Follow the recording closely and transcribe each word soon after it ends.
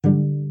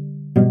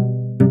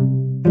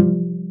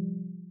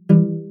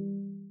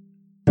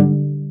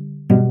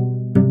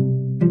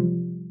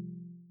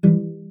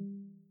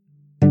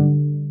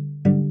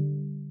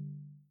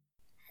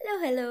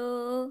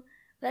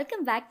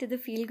Welcome back to the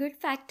Feel Good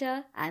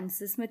Factor. I'm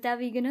Susmita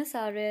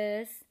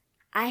Veganosaurus.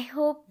 I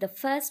hope the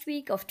first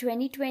week of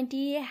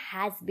 2020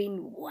 has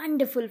been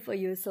wonderful for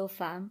you so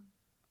far.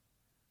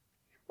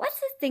 What's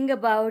this thing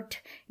about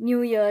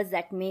New Year's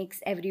that makes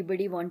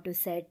everybody want to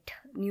set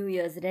New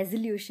Year's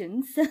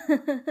resolutions?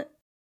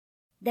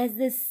 There's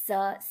this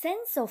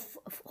sense of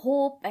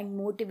hope and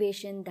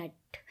motivation that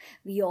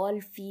we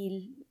all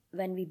feel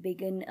when we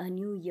begin a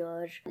new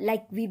year,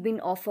 like we've been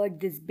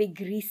offered this big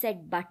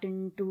reset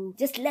button to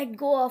just let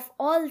go of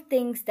all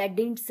things that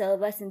didn't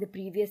serve us in the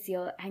previous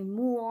year and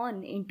move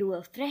on into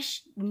a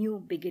fresh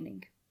new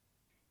beginning.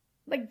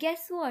 But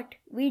guess what?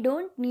 We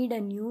don't need a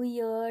new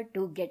year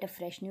to get a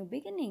fresh new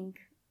beginning.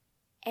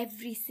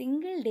 Every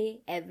single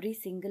day, every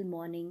single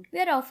morning,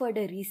 we are offered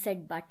a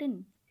reset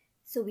button.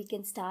 So we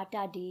can start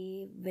our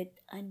day with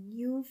a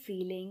new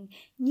feeling,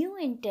 new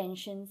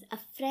intentions, a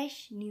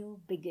fresh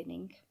new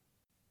beginning.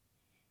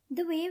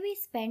 The way we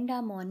spend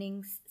our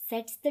mornings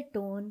sets the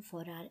tone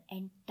for our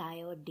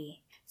entire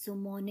day. So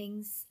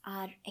mornings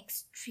are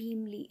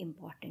extremely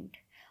important,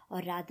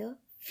 or rather,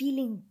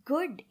 feeling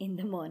good in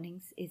the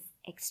mornings is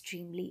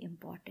extremely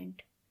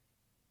important.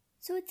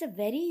 So it's a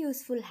very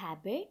useful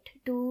habit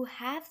to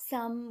have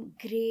some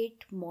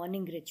great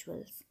morning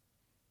rituals.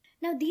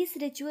 Now these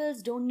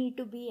rituals don't need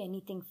to be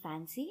anything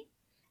fancy,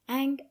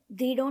 and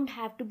they don't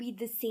have to be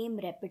the same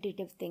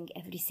repetitive thing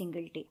every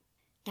single day.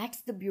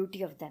 That's the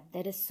beauty of them.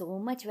 There is so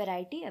much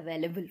variety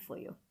available for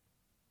you.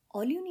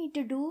 All you need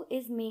to do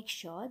is make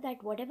sure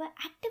that whatever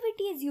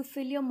activities you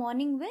fill your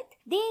morning with,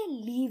 they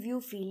leave you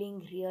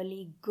feeling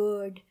really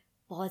good,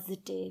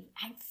 positive,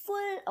 and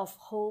full of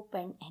hope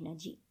and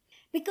energy.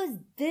 Because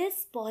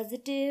this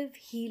positive,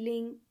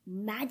 healing,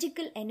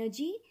 magical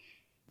energy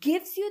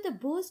gives you the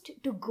boost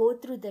to go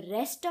through the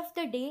rest of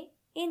the day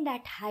in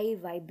that high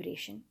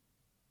vibration.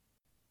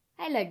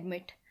 I'll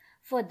admit,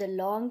 for the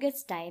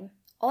longest time,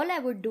 all I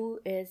would do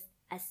is,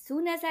 as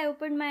soon as I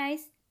opened my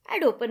eyes,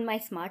 I'd open my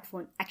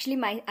smartphone. Actually,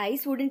 my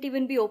eyes wouldn't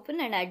even be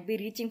open and I'd be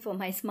reaching for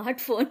my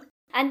smartphone.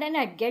 And then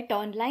I'd get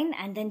online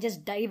and then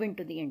just dive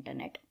into the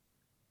internet.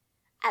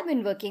 I've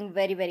been working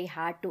very, very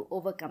hard to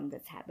overcome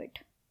this habit.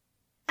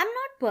 I'm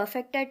not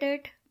perfect at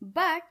it,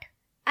 but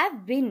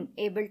I've been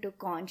able to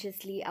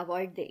consciously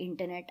avoid the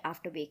internet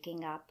after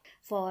waking up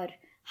for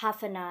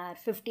half an hour,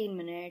 15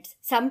 minutes,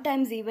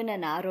 sometimes even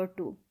an hour or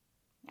two.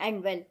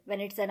 And well,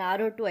 when it's an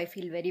hour or two, I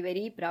feel very,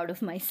 very proud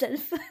of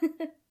myself.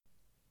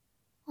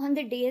 On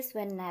the days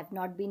when I've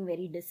not been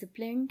very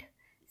disciplined,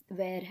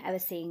 where I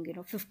was saying,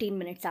 15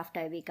 minutes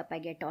after I wake up, I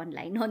get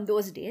online, on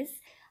those days,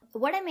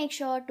 what I make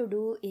sure to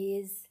do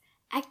is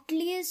at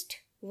least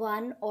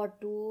 1 or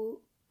 2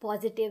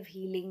 positive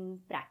healing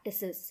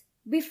practices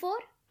before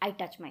I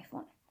touch my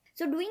phone.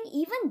 So doing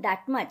even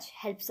that much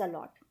helps a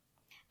lot.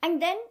 And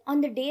then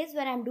on the days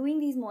where I'm doing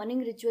these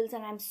morning rituals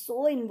and I'm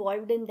so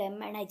involved in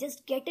them and I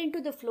just get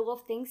into the flow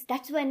of things,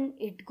 that's when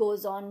it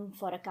goes on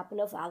for a couple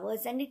of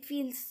hours and it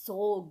feels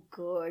so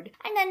good.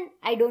 And then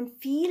I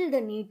don't feel the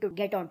need to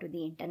get onto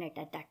the internet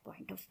at that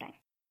point of time.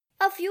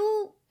 A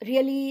few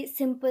really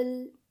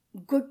simple,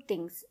 good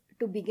things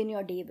to begin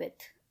your day with.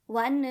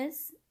 One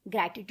is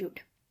gratitude.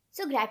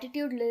 So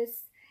gratitude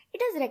lists,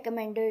 it is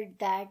recommended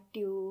that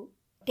you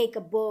take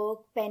a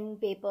book, pen,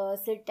 paper,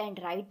 sit and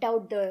write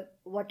out the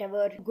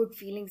whatever good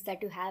feelings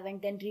that you have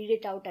and then read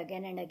it out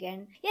again and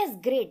again. Yes,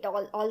 great.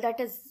 All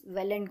that is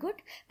well and good.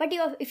 But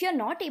if you're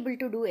not able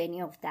to do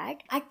any of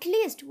that, at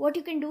least what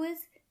you can do is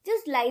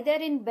just lie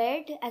there in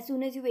bed as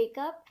soon as you wake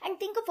up and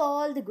think of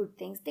all the good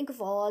things. Think of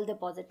all the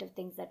positive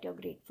things that you're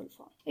grateful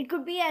for. It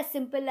could be as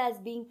simple as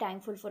being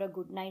thankful for a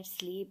good night's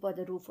sleep or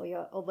the roof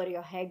over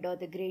your head or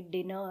the great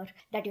dinner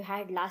that you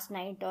had last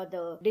night or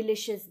the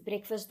delicious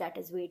breakfast that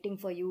is waiting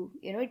for you.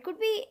 It could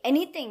be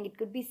anything. It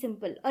could be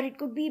simple or it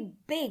could be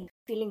big.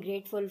 Feeling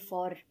grateful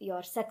for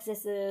your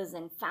successes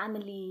and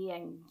family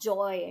and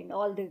joy and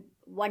all the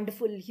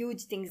wonderful,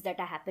 huge things that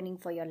are happening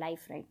for your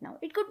life right now.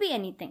 It could be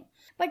anything.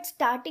 But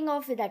starting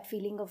off with that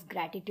feeling of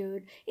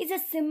gratitude is a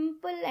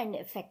simple and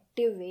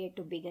effective way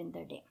to begin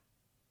the day.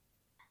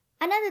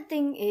 Another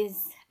thing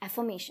is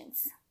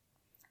affirmations.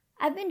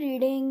 I've been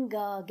reading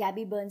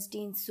Gabby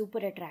Bernstein's Super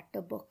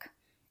Attractor book.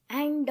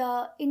 And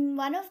in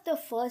one of the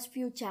first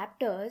few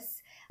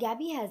chapters,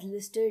 Gabby has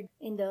listed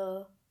in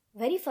the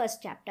very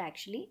first chapter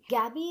actually,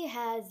 Gabby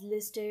has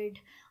listed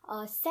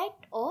a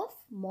set of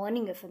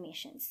morning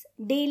affirmations,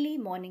 daily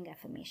morning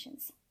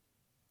affirmations.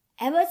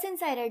 Ever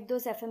since I read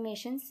those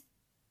affirmations,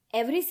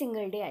 every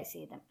single day I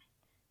say them.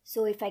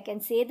 So if I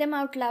can say them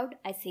out loud,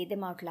 I say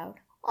them out loud.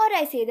 Or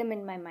I say them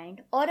in my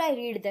mind, or I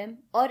read them,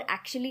 or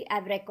actually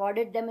I've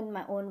recorded them in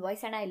my own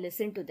voice and I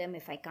listen to them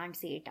if I can't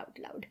say it out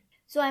loud.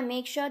 So I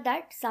make sure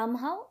that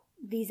somehow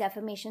these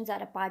affirmations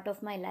are a part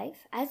of my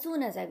life as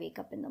soon as I wake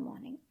up in the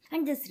morning.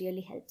 And this really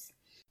helps.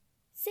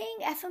 Saying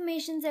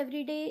affirmations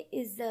every day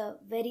is a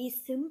very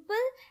simple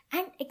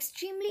and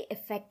extremely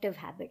effective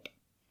habit.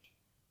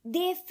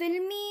 They fill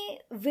me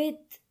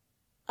with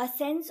a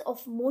sense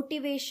of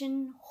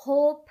motivation,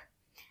 hope.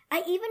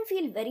 I even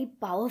feel very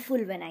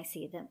powerful when I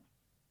say them.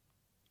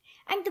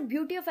 And the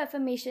beauty of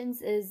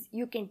affirmations is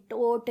you can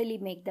totally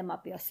make them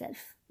up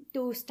yourself.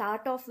 To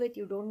start off with,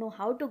 you don't know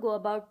how to go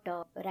about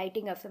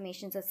writing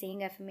affirmations or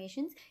saying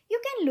affirmations. You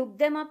can look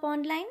them up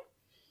online,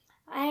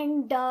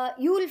 and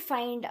you will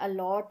find a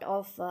lot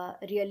of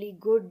really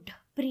good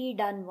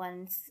pre-done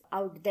ones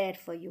out there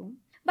for you.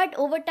 But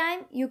over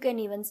time, you can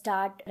even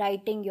start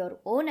writing your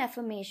own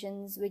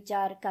affirmations which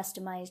are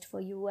customized for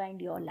you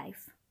and your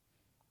life.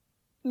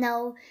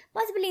 Now,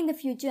 possibly in the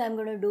future, I'm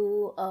going to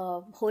do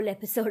a whole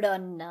episode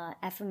on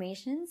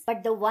affirmations.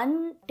 But the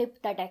one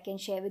tip that I can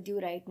share with you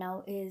right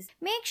now is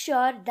make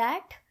sure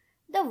that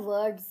the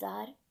words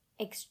are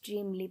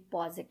extremely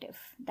positive.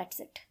 That's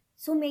it.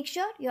 So make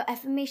sure your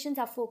affirmations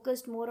are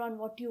focused more on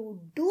what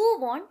you do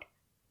want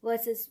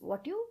versus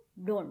what you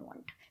don't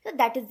want. So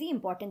that is the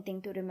important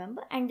thing to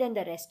remember, and then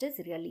the rest is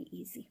really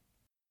easy.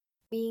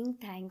 Being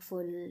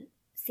thankful,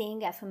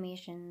 saying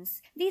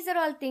affirmations, these are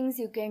all things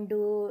you can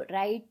do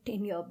right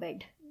in your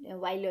bed.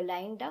 While you're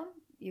lying down,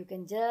 you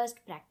can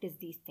just practice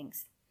these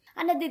things.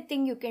 Another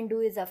thing you can do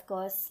is, of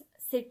course,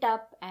 sit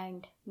up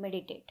and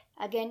meditate.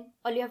 Again,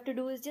 all you have to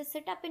do is just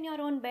sit up in your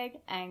own bed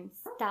and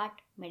start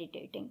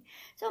meditating.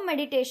 So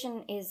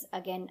meditation is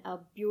again a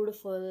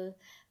beautiful,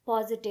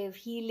 positive,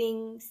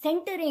 healing,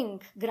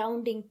 centering,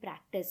 grounding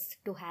practice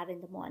to have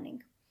in the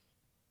morning.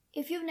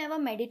 If you've never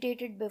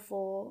meditated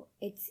before,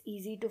 it's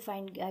easy to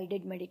find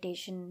guided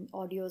meditation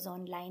audios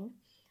online.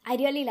 I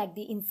really like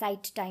the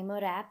Insight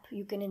Timer app.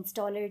 You can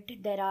install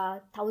it. There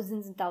are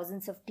thousands and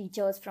thousands of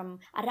teachers from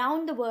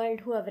around the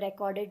world who have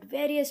recorded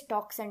various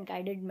talks and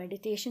guided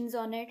meditations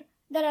on it.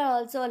 There are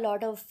also a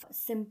lot of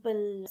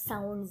simple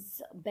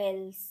sounds,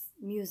 bells,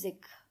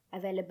 music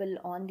available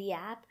on the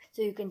app,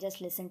 so you can just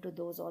listen to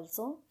those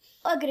also.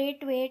 A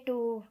great way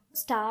to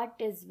start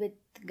is with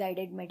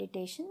guided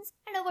meditations,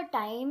 and over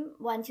time,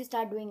 once you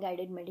start doing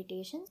guided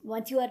meditations,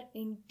 once you are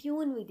in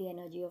tune with the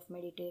energy of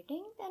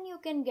meditating, then you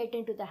can get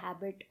into the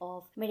habit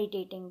of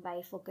meditating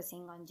by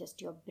focusing on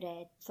just your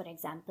breath, for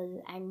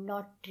example, and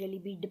not really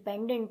be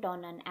dependent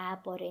on an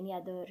app or any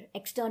other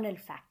external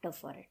factor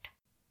for it.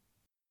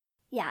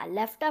 Yeah,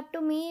 left up to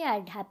me,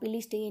 I'd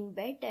happily stay in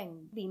bed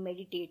and be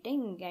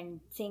meditating and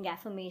saying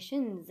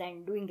affirmations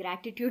and doing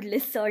gratitude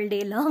lists all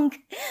day long.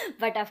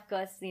 But of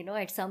course,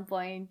 at some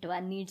point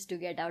one needs to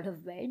get out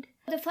of bed.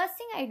 The first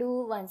thing I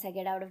do once I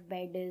get out of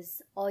bed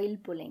is oil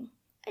pulling.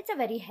 It's a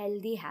very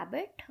healthy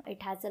habit.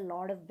 It has a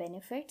lot of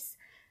benefits.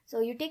 So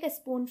you take a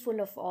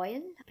spoonful of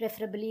oil,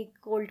 preferably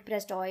cold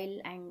pressed oil,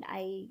 and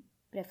I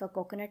prefer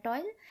coconut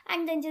oil,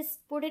 and then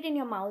just put it in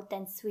your mouth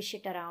and swish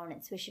it around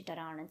and swish it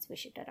around and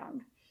swish it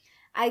around.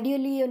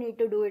 Ideally, you need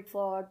to do it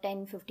for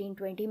 10, 15,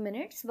 20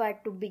 minutes,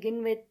 but to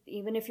begin with,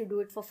 even if you do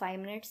it for 5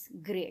 minutes,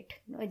 great.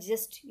 It's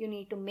just you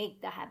need to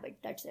make the habit,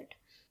 that's it.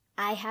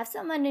 I have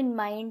someone in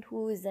mind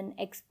who is an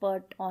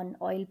expert on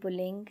oil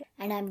pulling,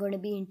 and I'm going to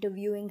be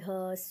interviewing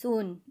her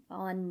soon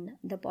on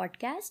the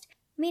podcast.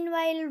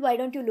 Meanwhile, why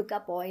don't you look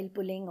up oil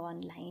pulling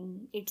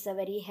online? It's a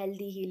very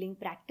healthy healing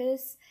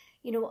practice.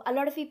 A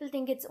lot of people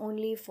think it's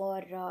only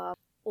for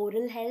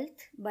oral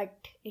health,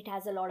 but it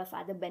has a lot of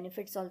other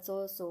benefits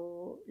also,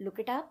 so look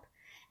it up.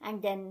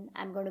 And then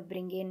I'm going to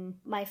bring in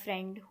my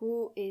friend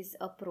who is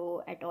a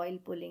pro at oil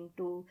pulling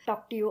to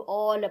talk to you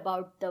all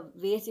about the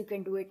ways you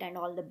can do it and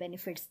all the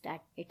benefits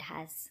that it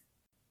has.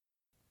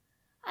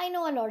 I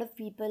know a lot of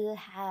people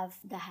have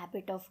the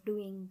habit of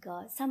doing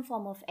some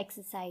form of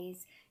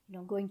exercise,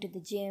 going to the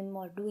gym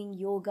or doing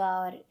yoga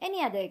or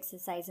any other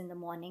exercise in the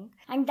morning.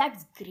 And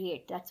that's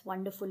great. That's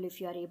wonderful if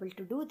you are able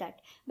to do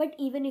that. But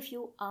even if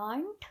you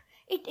aren't,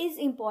 it is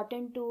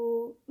important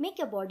to make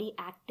your body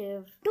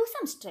active. Do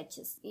some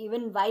stretches.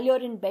 Even while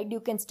you're in bed, you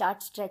can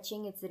start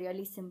stretching. It's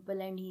really simple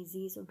and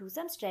easy. So do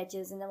some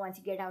stretches, and then once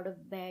you get out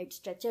of bed,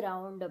 stretch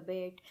around a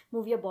bit,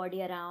 move your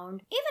body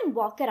around, even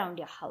walk around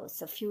your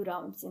house a few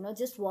rounds,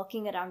 just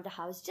walking around the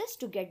house just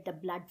to get the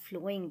blood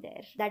flowing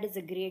there. That is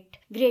a great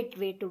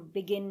way to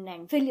begin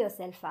and fill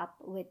yourself up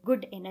with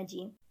good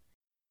energy.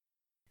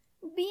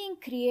 Being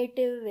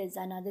creative is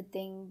another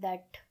thing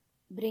that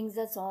brings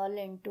us all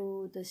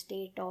into the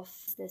state of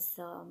this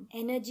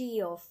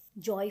energy of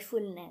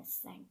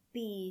joyfulness and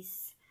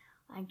peace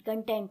and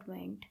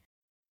contentment.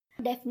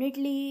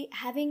 Definitely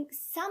having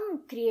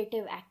some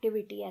creative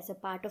activity as a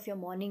part of your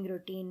morning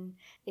routine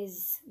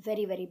is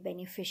very, very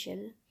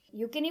beneficial.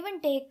 You can even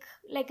take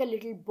like a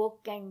little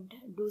book and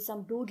do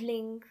some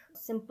doodling,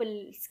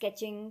 simple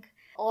sketching,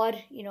 or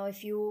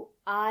if you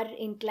are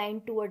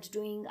inclined towards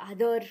doing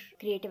other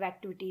creative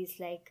activities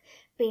like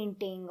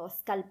painting or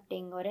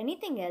sculpting or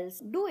anything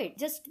else, do it.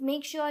 Just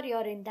make sure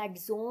you're in that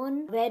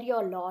zone where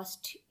you're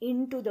lost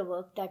into the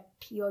work that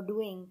you're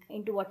doing,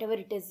 into whatever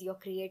it is you're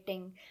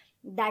creating.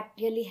 That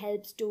really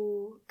helps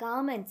to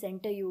calm and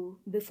center you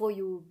before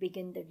you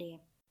begin the day.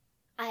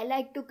 I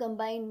like to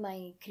combine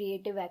my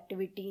creative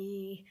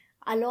activity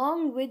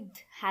along with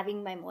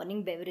having my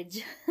morning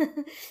beverage.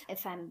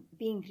 If I'm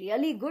being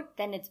really good,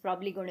 then it's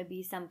probably going to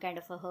be some kind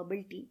of a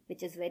herbal tea,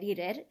 which is very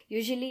rare.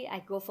 Usually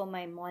I go for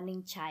my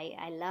morning chai.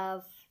 I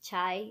love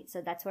chai,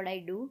 so that's what I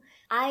do.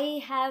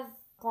 I have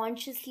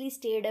consciously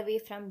stayed away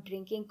from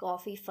drinking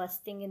coffee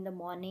first thing in the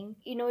morning.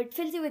 It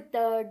fills you with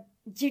the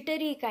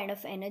jittery kind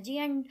of energy,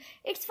 and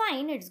it's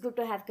fine. It's good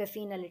to have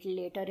caffeine a little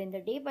later in the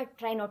day, but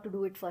try not to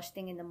do it first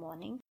thing in the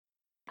morning.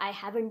 I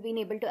haven't been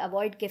able to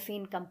avoid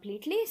caffeine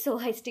completely, so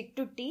I stick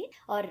to tea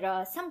or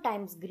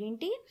sometimes green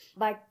tea.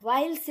 But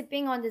while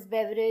sipping on this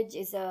beverage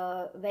is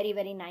a very,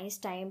 very nice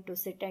time to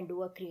sit and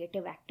do a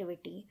creative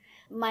activity.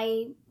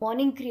 My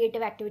morning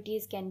creative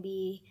activities can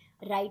be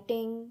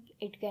writing,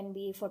 it can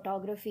be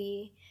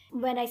photography.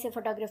 When I say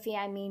photography,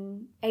 I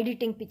mean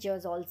editing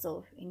pictures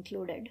also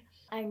included,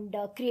 and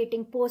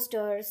creating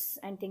posters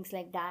and things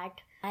like that.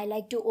 I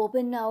like to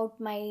open out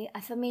my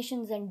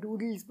affirmations and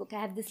doodles book. I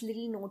have this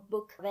little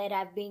notebook where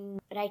I've been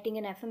writing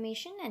an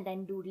affirmation and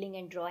then doodling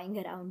and drawing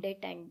around it,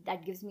 and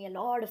that gives me a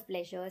lot of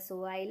pleasure.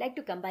 So I like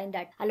to combine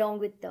that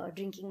along with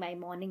drinking my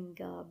morning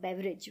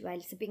beverage.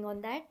 While sipping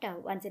on that,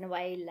 once in a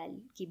while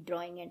I'll keep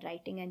drawing and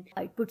writing, and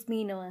it puts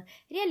me in a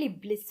really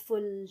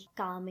blissful,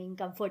 calming,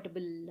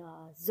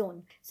 comfortable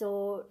zone.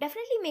 So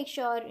definitely make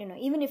sure,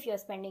 even if you're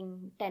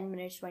spending 10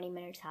 minutes, 20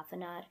 minutes, half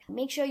an hour,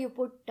 make sure you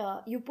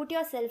put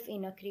yourself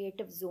in a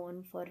creative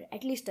zone for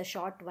at least a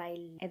short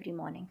while every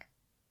morning.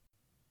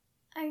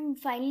 And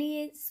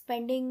finally,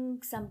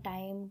 spending some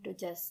time to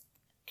just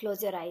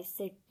close your eyes,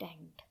 sit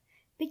and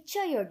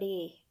picture your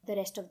day, the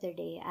rest of the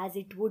day, as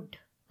it would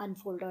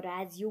unfold or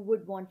as you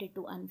would want it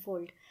to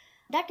unfold.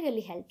 That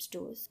really helps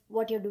too.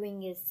 What you're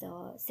doing is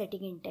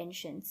setting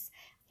intentions.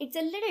 It's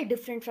a little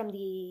different from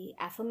the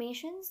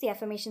affirmations. The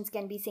affirmations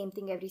can be same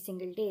thing every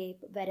single day,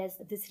 whereas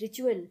this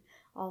ritual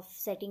of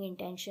setting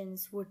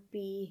intentions would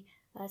be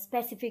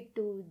specific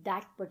to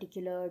that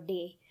particular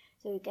day.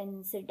 So you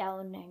can sit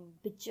down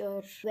and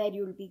picture where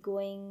you'll be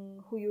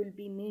going, who you'll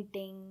be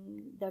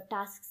meeting, the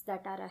tasks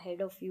that are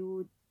ahead of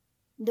you,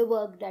 the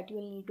work that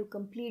you'll need to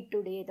complete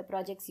today, the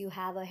projects you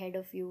have ahead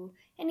of you,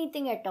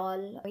 anything at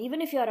all. Even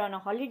if you're on a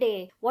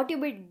holiday, what you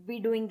will be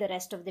doing the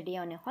rest of the day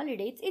on a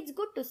holiday, it's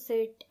good to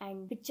sit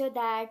and picture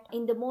that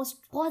in the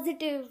most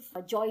positive,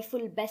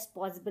 joyful, best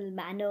possible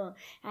manner,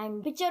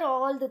 and picture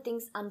all the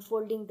things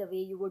unfolding the way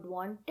you would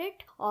want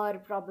it, or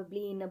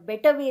probably in a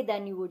better way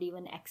than you would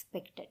even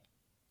expect it.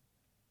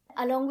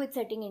 Along with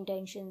setting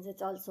intentions,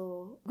 it's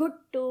also good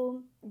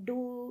to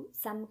do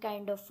some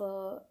kind of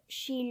a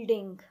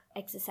shielding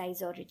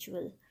exercise or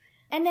ritual.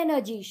 An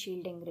energy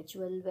shielding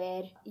ritual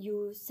where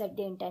you set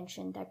the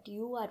intention that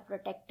you are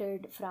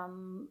protected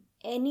from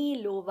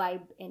any low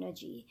vibe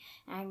energy,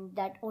 and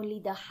that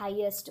only the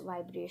highest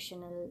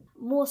vibrational,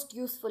 most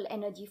useful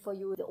energy for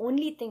you, the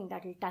only thing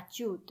that will touch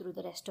you through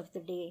the rest of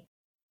the day.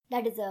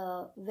 That is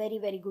a very,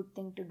 very good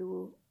thing to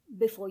do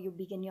before you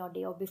begin your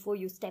day or before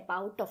you step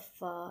out of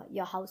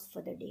your house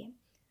for the day.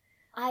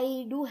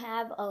 I do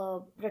have a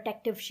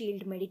protective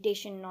shield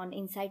meditation on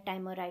Insight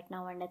Timer right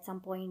now, and at some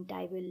point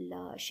I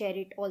will share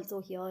it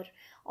also here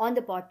on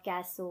the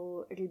podcast,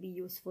 so it'll be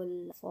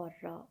useful for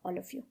all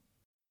of you.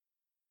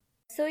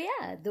 So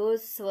yeah,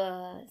 those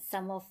were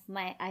some of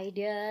my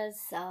ideas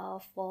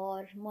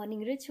for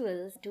morning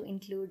rituals to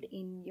include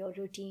in your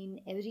routine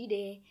every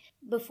day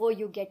before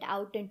you get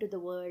out into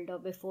the world or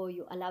before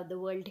you allow the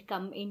world to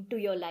come into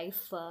your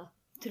life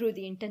through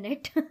the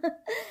internet.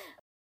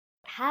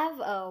 Have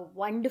a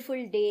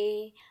wonderful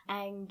day,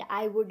 and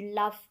I would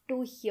love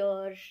to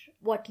hear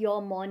what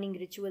your morning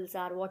rituals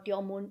are, what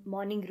your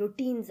morning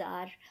routines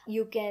are.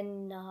 You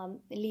can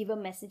leave a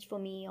message for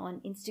me on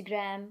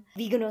Instagram,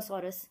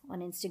 Veganosaurus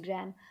on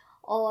Instagram,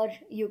 or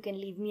you can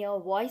leave me a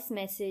voice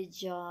message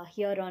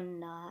here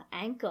on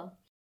Anchor.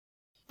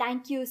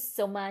 Thank you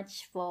so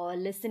much for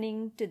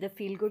listening to the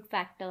Feel Good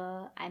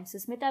Factor. I'm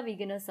Susmita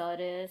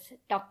Veganosaurus.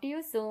 Talk to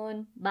you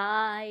soon.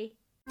 Bye.